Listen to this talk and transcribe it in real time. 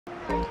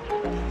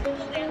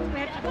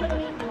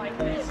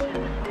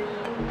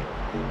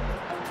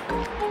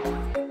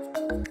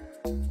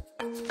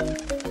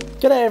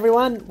G'day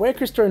everyone, we're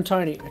Krista and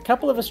Tony, a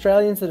couple of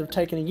Australians that have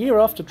taken a year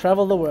off to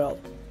travel the world.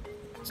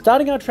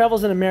 Starting our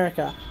travels in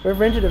America, we've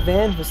rented a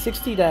van for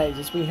 60 days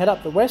as we head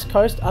up the west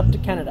coast up to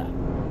Canada.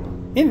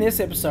 In this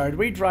episode,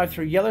 we drive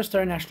through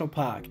Yellowstone National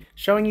Park,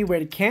 showing you where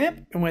to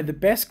camp and where the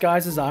best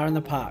geysers are in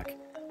the park.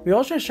 We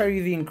also show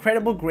you the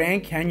incredible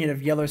Grand Canyon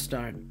of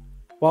Yellowstone,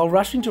 while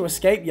rushing to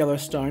escape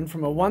Yellowstone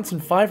from a once in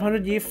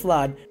 500 year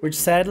flood which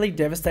sadly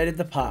devastated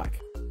the park.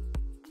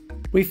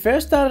 We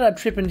first started our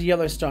trip into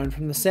Yellowstone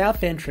from the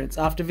south entrance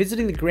after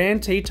visiting the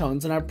Grand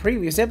Tetons in our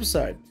previous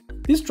episode.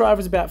 This drive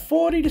was about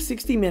 40 to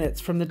 60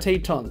 minutes from the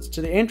Tetons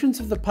to the entrance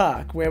of the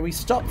park, where we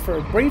stopped for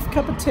a brief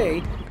cup of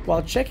tea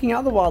while checking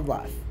out the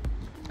wildlife.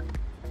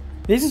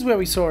 This is where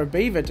we saw a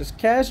beaver just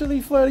casually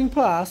floating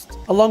past,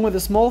 along with a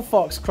small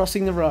fox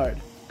crossing the road,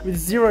 with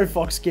zero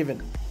fox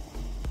given.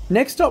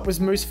 Next stop was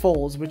Moose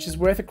Falls, which is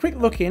worth a quick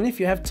look in if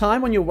you have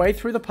time on your way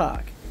through the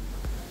park.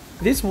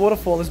 This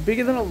waterfall is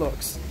bigger than it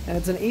looks, and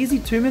it's an easy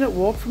 2-minute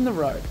walk from the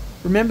road.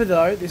 Remember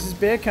though, this is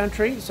bear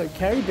country, so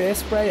carry bear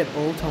spray at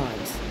all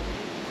times.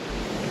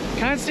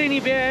 Can't see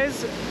any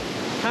bears,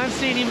 can't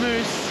see any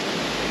moose,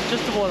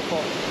 just a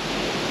waterfall.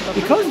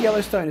 Because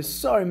Yellowstone is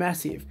so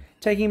massive,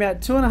 taking about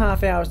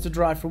 2.5 hours to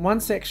drive from one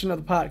section of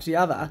the park to the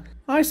other,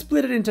 I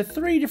split it into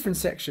 3 different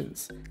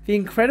sections. The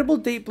incredible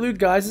deep blue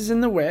geysers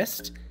in the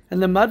west,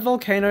 and the mud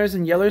volcanoes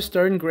and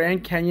Yellowstone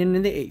Grand Canyon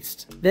in the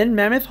east, then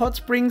Mammoth Hot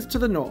Springs to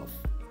the north.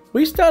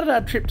 We started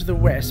our trip to the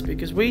west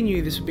because we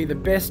knew this would be the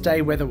best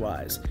day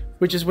weather-wise,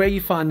 which is where you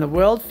find the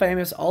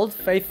world-famous Old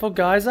Faithful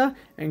Geyser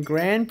and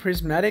Grand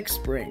Prismatic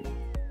Spring.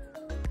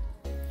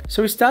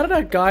 So we started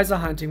our geyser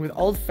hunting with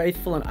Old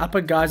Faithful and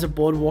Upper Geyser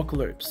boardwalk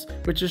loops,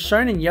 which is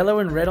shown in yellow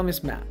and red on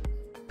this map.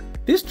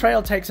 This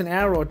trail takes an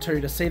hour or 2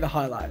 to see the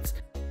highlights.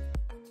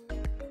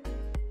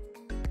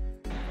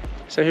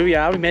 So here we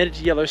are, we made it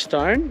to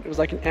Yellowstone. It was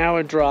like an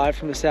hour drive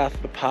from the south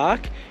of the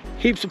park.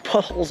 Heaps of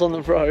potholes on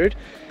the road.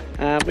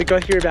 We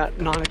got here about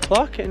 9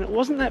 o'clock and it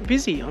wasn't that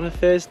busy on a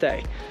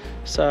Thursday.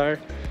 So...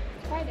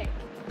 Friday.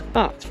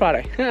 Oh, it's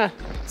Friday.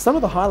 Some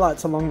of the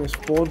highlights along this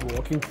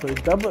boardwalk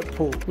include Doublet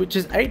Pool, which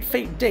is 8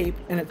 feet deep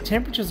and its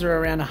temperatures are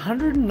around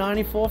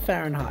 194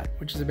 Fahrenheit,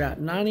 which is about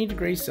 90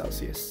 degrees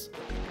Celsius.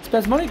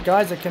 Spasmodic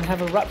geyser can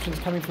have eruptions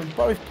coming from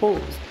both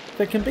pools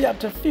that can be up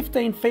to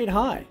 15 feet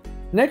high.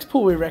 Next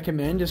pool we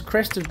recommend is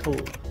Crested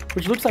Pool,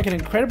 which looks like an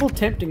incredible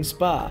tempting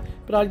spa,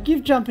 but I'd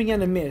give jumping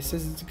in a miss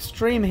as its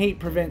extreme heat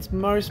prevents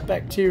most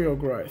bacterial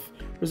growth,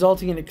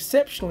 resulting in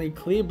exceptionally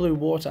clear blue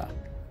water.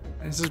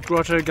 This is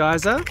Grotto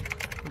Geyser.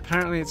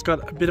 Apparently it's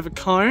got a bit of a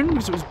cone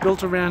because it was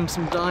built around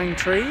some dying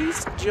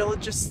trees,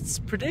 geologists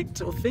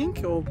predict or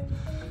think, or...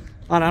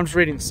 I don't know, I'm just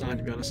reading the sign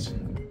to be honest.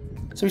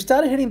 So we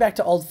started heading back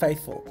to Old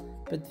Faithful,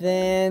 but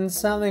then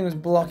something was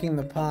blocking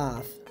the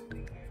path.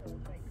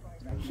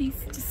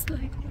 He's just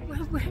like, well,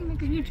 what am I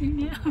going to do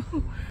now?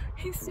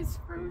 He's just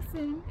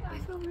frozen. I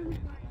feel really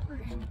bad for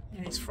him.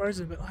 Yeah, he's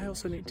frozen, but I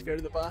also need to go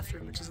to the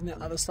bathroom, which is on the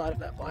other side of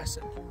that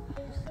bison.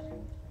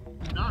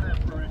 Do not have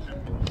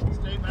permission.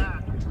 Stay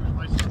back. There's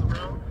bison on the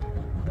road.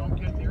 Don't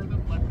get near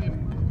them. Let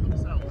them move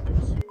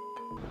themselves.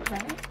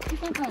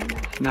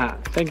 Right? Nah,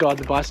 thank God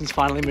the bison's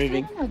finally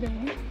moving.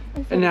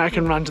 And now I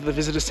can run to the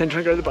visitor centre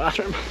and go to the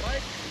bathroom.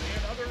 Right,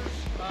 and others,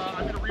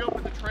 I'm going to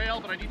reopen the trail,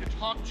 but I need to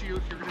talk to you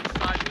if you're going to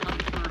decide to come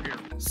through here.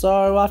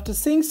 So after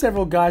seeing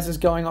several geysers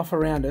going off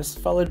around us,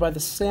 followed by the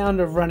sound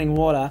of running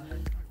water,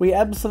 we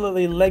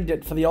absolutely legged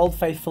it for the Old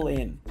Faithful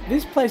Inn.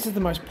 This place is the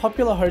most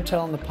popular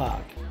hotel in the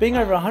park. Being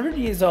over 100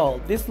 years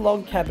old, this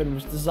log cabin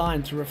was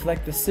designed to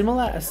reflect the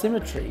similar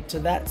asymmetry to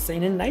that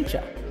seen in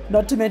nature.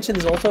 Not to mention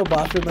there's also a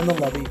bathroom in the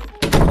lobby.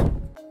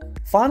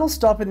 Final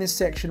stop in this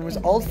section was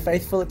Old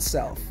Faithful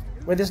itself,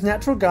 where this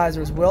natural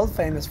geyser is world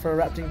famous for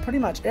erupting pretty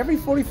much every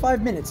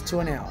 45 minutes to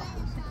an hour.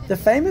 The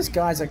famous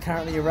geyser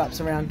currently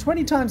erupts around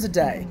 20 times a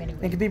day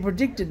and can be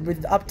predicted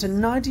with up to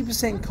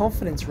 90%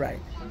 confidence rate,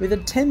 with a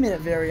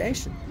 10-minute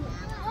variation.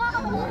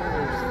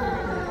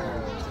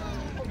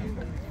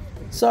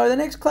 So the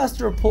next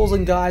cluster of pools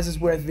and geysers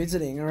worth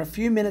visiting are a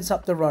few minutes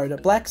up the road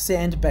at Black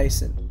Sand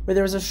Basin, where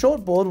there is a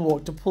short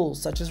boardwalk to pools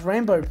such as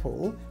Rainbow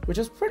Pool, which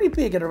is pretty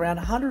big at around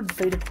 100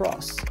 feet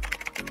across.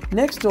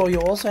 Next door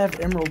you'll also have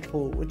Emerald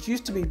Pool, which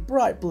used to be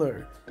bright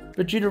blue,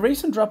 but due to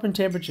recent drop in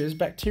temperatures,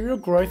 bacterial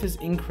growth has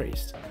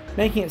increased,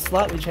 making it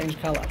slightly change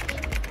colour.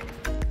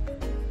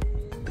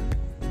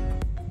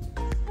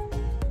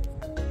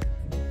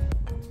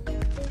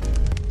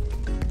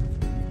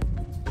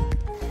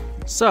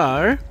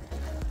 So,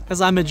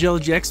 as I'm a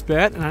geology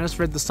expert and I just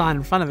read the sign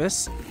in front of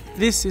us,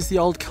 this is the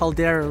old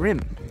Caldera Rim,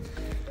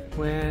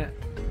 where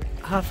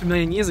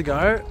 500,000 years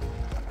ago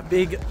a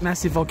big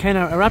massive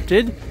volcano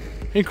erupted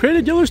and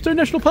created Yellowstone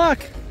National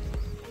Park.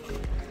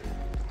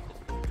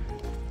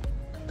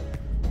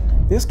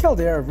 This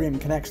caldera rim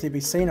can actually be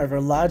seen over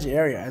a large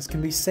area, as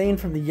can be seen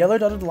from the yellow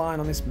dotted line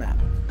on this map.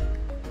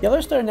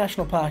 Yellowstone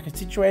National Park is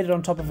situated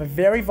on top of a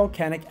very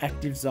volcanic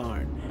active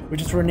zone,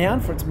 which is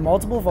renowned for its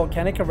multiple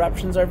volcanic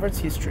eruptions over its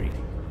history.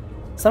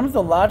 Some of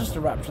the largest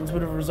eruptions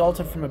would have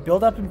resulted from a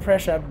build-up in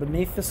pressure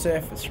beneath the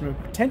surface from a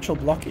potential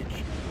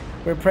blockage,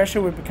 where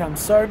pressure would become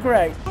so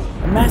great,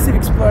 a massive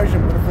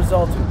explosion would have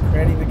resulted,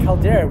 creating the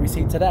caldera we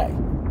see today.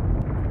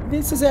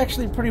 This is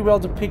actually pretty well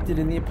depicted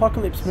in the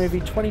apocalypse movie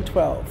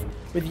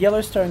 2012, with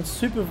Yellowstone's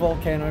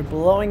supervolcano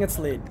blowing its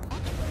lid.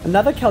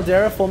 Another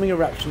caldera-forming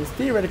eruption is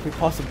theoretically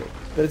possible,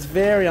 but it's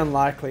very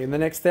unlikely in the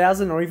next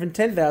 1,000 or even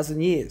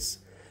 10,000 years.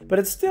 But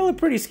it's still a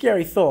pretty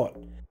scary thought.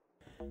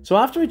 So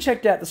after we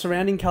checked out the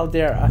surrounding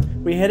caldera,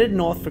 we headed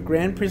north for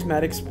Grand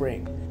Prismatic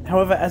Spring.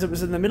 However, as it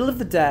was in the middle of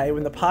the day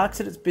when the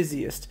park's at its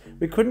busiest,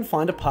 we couldn't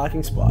find a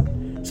parking spot.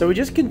 So we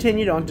just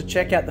continued on to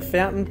check out the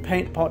Fountain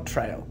Paint Pot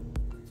Trail.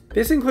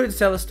 This includes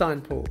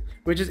Celestine Pool,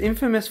 which is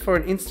infamous for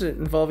an incident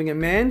involving a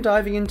man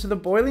diving into the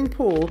boiling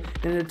pool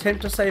in an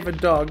attempt to save a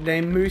dog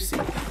named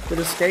Moosey that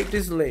escaped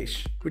his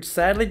leash, which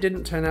sadly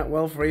didn't turn out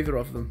well for either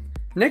of them.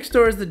 Next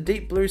door is the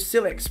deep blue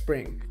Silex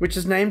Spring, which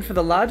is named for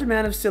the large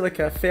amount of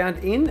silica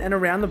found in and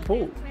around the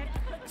pool.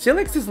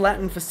 Silex is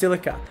Latin for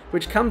silica,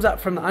 which comes up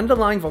from the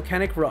underlying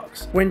volcanic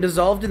rocks when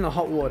dissolved in the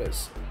hot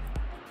waters.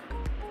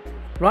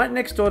 Right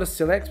next door to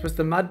Silex was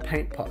the mud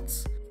paint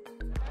pots.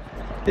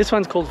 This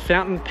one's called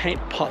Fountain Paint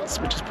Pots,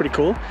 which is pretty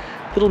cool.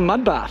 Little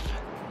mud bath.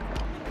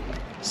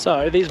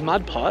 So these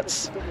mud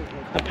pots,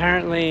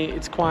 apparently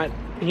it's quite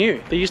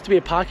new. There used to be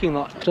a parking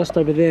lot just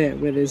over there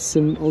where there's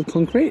some old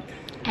concrete.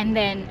 And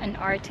then an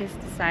artist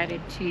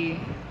decided to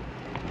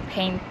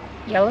paint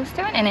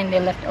Yellowstone, and then they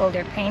left all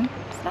their paint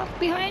stuff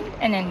behind,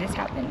 and then this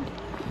happened.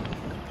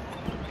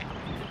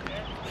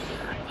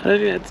 I don't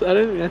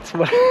think that's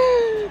what...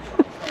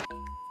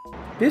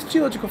 This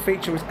geological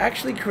feature was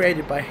actually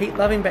created by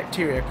heat-loving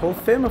bacteria called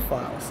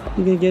thermophiles.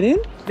 You gonna get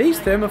in? These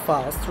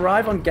thermophiles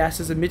thrive on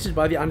gases emitted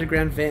by the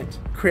underground vent,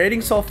 creating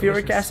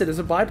sulfuric acid as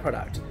a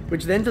byproduct,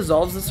 which then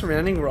dissolves the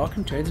surrounding rock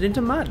and turns it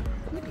into mud.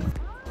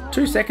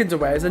 2 seconds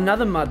away is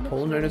another mud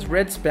pool known as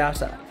Red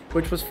Spouter,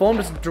 which was formed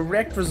as a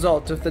direct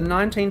result of the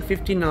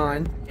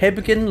 1959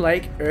 Hebgen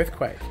Lake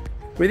earthquake,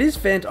 where this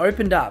vent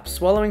opened up,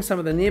 swallowing some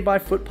of the nearby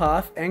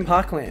footpath and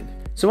parkland.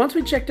 So once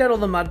we checked out all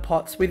the mud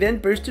pots, we then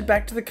boosted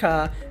back to the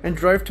car and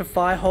drove to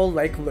Firehole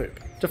Lake Loop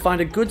to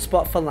find a good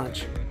spot for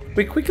lunch.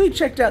 We quickly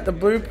checked out the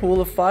blue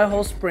pool of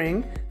Firehole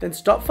Spring, then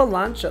stopped for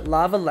lunch at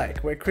Lava Lake,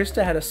 where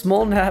Krista had a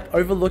small nap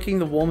overlooking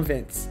the warm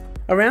vents.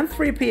 Around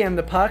 3 PM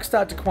the park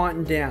started to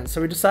quieten down,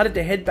 so we decided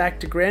to head back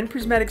to Grand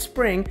Prismatic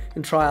Spring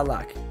and try our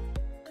luck.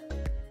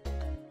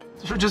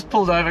 So we just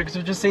pulled over because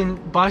we've just seen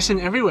bison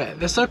everywhere.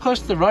 They're so close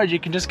to the road you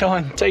can just go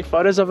and take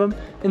photos of them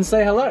and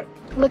say hello.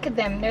 Look at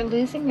them, they're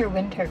losing their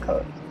winter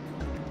coat.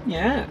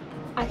 Yeah.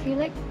 I feel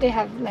like they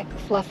have like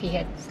fluffy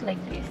heads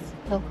like this.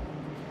 Look.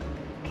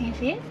 Can you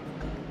see it?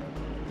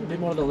 A bit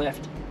more to the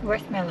left.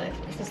 Where's my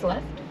left? Is this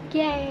left?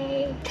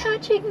 Yay!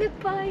 Touching the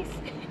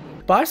bison!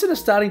 Bison are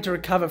starting to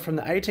recover from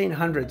the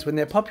 1800s when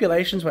their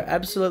populations were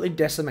absolutely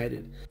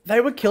decimated. They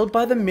were killed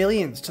by the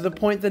millions to the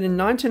point that in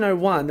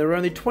 1901 there were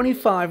only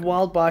 25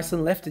 wild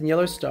bison left in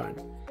Yellowstone.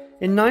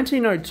 In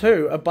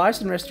 1902, a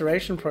bison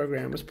restoration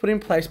program was put in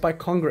place by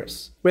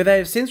Congress, where they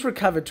have since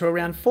recovered to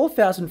around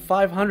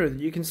 4,500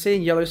 that you can see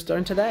in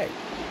Yellowstone today.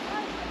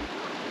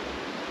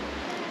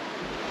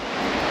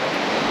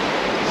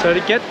 So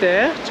to get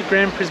there, to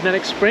Grand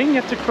Prismatic Spring, you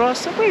have to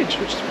cross a bridge,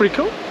 which is pretty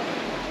cool.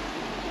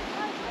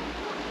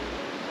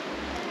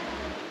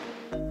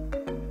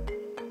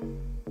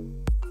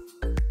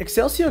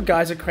 Excelsior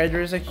Geyser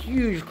Crater is a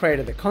huge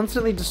crater that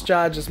constantly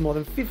discharges more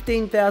than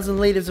 15,000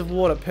 litres of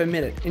water per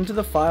minute into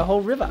the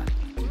Firehole River.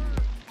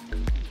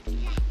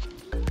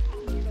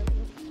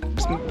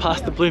 Just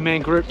past the Blue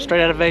Man Group, straight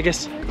out of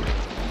Vegas.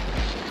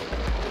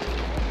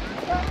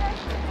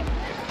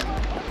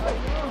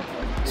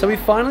 So we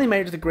finally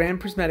made it to the Grand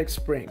Prismatic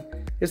Spring.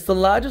 It's the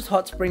largest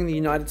hot spring in the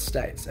United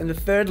States and the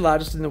 3rd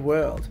largest in the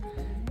world.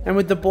 And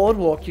with the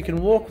boardwalk you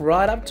can walk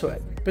right up to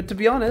it. But to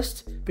be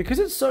honest, because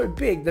it's so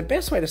big, the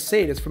best way to see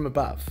it is from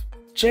above.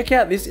 Check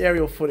out this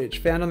aerial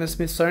footage found on the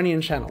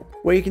Smithsonian Channel,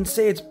 where you can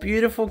see its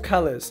beautiful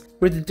colours,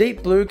 with the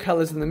deep blue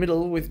colours in the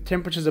middle with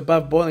temperatures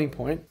above boiling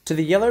point, to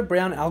the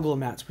yellow-brown algal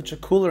mats which are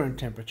cooler in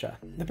temperature.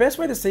 The best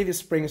way to see this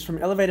spring is from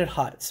elevated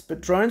heights, but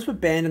drones were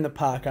banned in the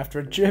park after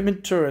a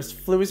German tourist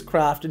flew his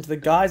craft into the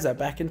geyser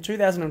back in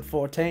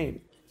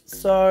 2014.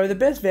 So the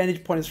best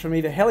vantage point is from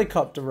either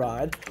helicopter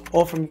ride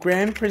or from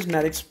Grand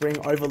Prismatic Spring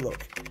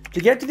Overlook. To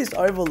get to this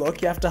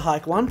overlook, you have to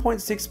hike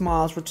 1.6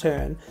 miles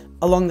return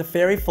along the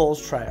Fairy Falls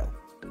Trail.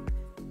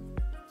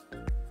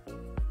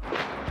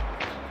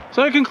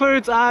 So it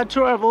concludes our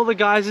tour of all the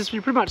geysers. We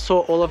pretty much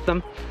saw all of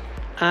them.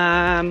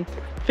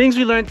 Things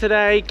we learned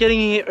today, getting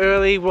here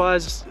early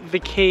was the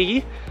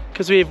key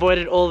because we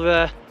avoided all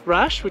the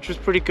rush, which was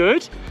pretty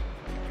good.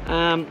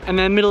 And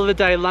then middle of the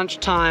day,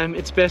 lunchtime,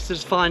 it's best to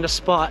just find a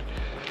spot,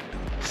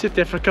 sit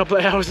there for a couple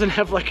of hours and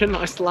have like a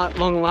nice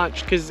long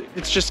lunch because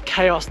it's just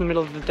chaos in the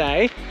middle of the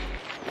day.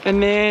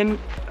 And then,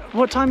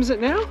 what time is it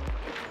now?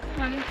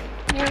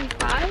 Nearly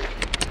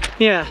 5.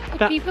 Yeah.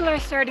 But people are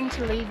starting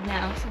to leave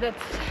now, so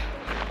that's...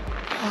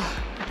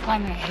 Oh, I'm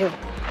climbing a hill.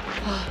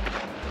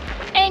 Oh.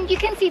 And you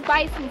can see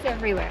bisons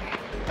everywhere.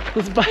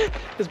 There's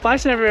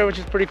bison everywhere, which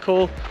is pretty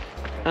cool.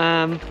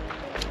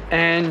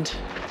 And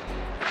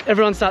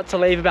everyone starts to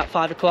leave about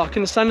 5 o'clock,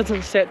 and the sun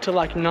doesn't set till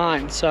like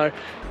 9. So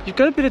you've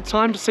got a bit of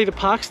time to see the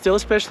park still,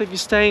 especially if you're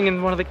staying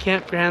in one of the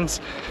campgrounds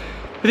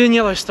within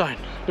Yellowstone,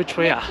 which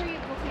we are.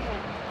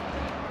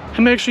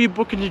 And make sure you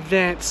book in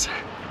advance,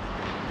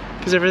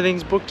 because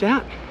everything's booked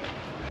out.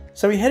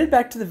 So we headed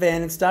back to the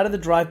van and started the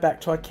drive back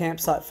to our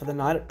campsite for the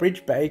night at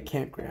Bridge Bay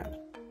Campground.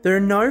 There are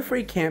no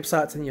free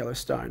campsites in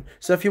Yellowstone,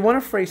 so if you want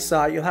a free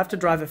site, you'll have to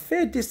drive a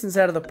fair distance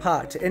out of the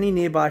park to any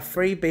nearby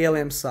free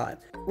BLM site,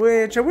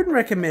 which I wouldn't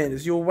recommend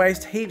as you'll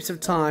waste heaps of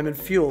time and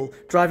fuel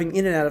driving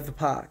in and out of the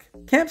park.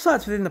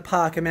 Campsites within the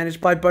park are managed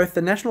by both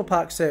the National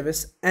Park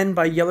Service and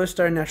by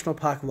Yellowstone National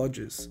Park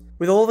lodges,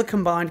 with all the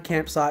combined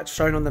campsites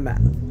shown on the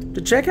map.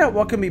 To check out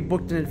what can be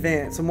booked in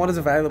advance and what is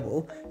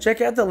available,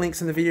 check out the links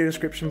in the video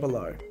description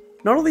below.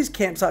 Not all these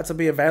campsites will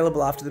be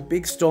available after the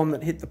big storm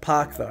that hit the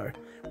park though,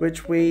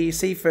 which we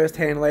see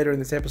firsthand later in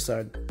this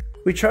episode.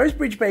 We chose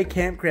Bridge Bay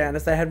Campground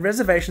as they had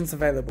reservations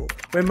available,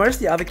 where most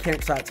of the other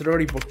campsites had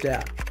already booked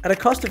out, at a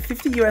cost of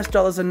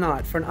 $50 a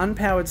night for an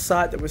unpowered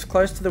site that was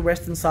close to the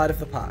western side of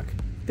the park.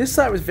 This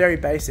site was very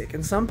basic,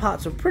 and some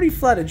parts were pretty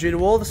flooded due to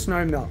all the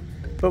snow melt,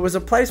 but was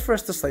a place for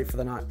us to sleep for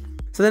the night.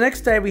 So the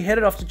next day we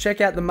headed off to check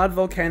out the mud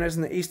volcanoes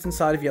on the eastern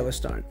side of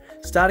Yellowstone,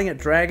 starting at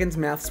Dragon's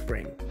Mouth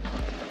Spring.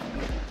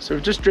 So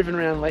we've just driven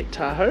around Lake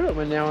Tahoe, and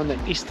we're now on the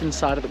eastern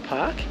side of the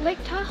park. Lake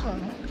Tahoe?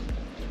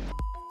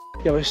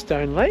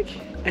 Yellowstone Lake,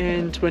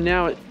 and we're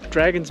now at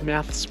Dragon's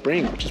Mouth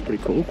Spring, which is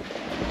pretty cool.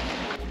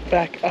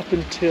 Back up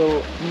until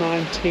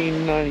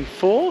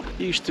 1994,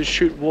 you used to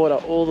shoot water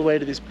all the way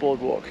to this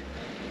boardwalk.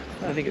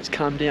 I think it's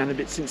calmed down a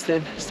bit since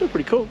then. Still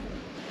pretty cool.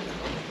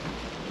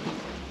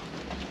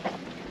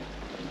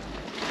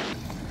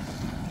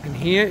 And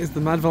here is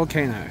the mud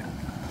volcano.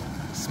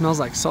 It smells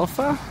like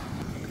sulfur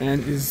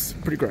and is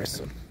pretty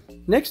gross.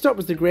 Next stop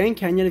was the Grand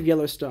Canyon of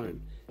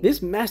Yellowstone.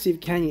 This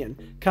massive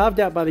canyon, carved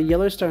out by the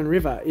Yellowstone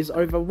River, is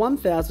over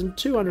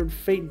 1,200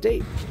 feet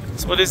deep.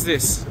 So what is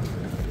this?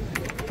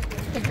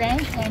 The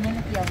Grand Canyon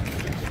of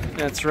Yellowstone.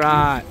 That's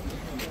right.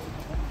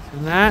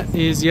 And that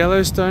is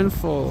Yellowstone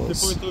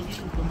Falls.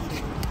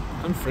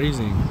 I'm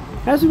freezing.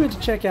 As we went to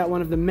check out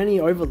one of the many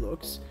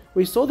overlooks,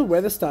 we saw the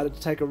weather started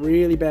to take a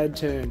really bad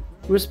turn.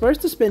 We were supposed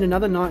to spend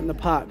another night in the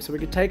park so we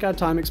could take our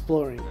time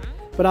exploring.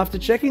 But after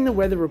checking the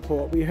weather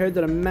report, we heard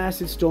that a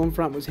massive storm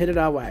front was headed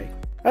our way.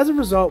 As a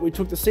result, we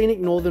took the scenic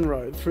northern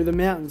road through the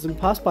mountains and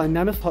passed by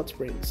Mammoth Hot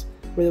Springs,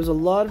 where there was a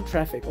lot of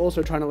traffic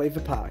also trying to leave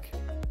the park.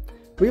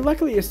 We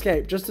luckily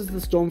escaped just as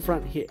the storm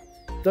front hit.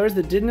 Those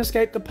that didn't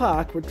escape the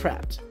park were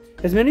trapped,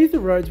 as many of the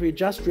roads we had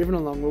just driven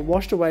along were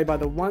washed away by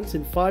the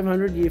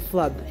once-in-500-year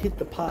flood that hit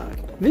the park.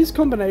 This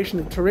combination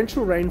of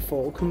torrential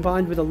rainfall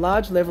combined with a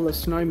large level of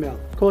snowmelt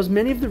caused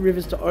many of the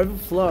rivers to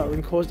overflow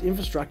and caused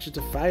infrastructure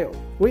to fail.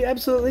 We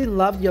absolutely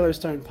loved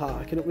Yellowstone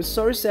Park, and it was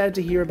so sad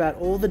to hear about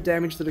all the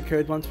damage that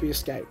occurred once we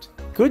escaped.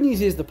 Good news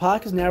is the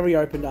park is now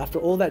reopened after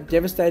all that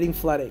devastating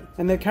flooding,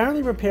 and they're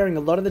currently repairing a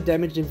lot of the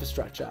damaged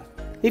infrastructure.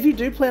 If you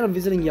do plan on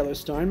visiting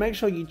Yellowstone, make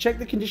sure you check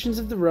the conditions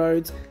of the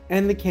roads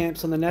and the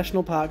camps on the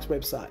National Park's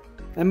website.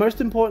 And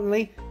most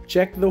importantly,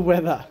 check the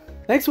weather.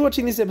 Thanks for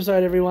watching this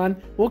episode,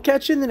 everyone. We'll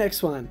catch you in the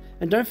next one.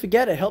 And don't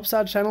forget, it helps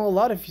our channel a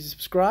lot if you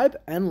subscribe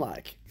and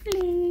like.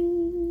 Bling.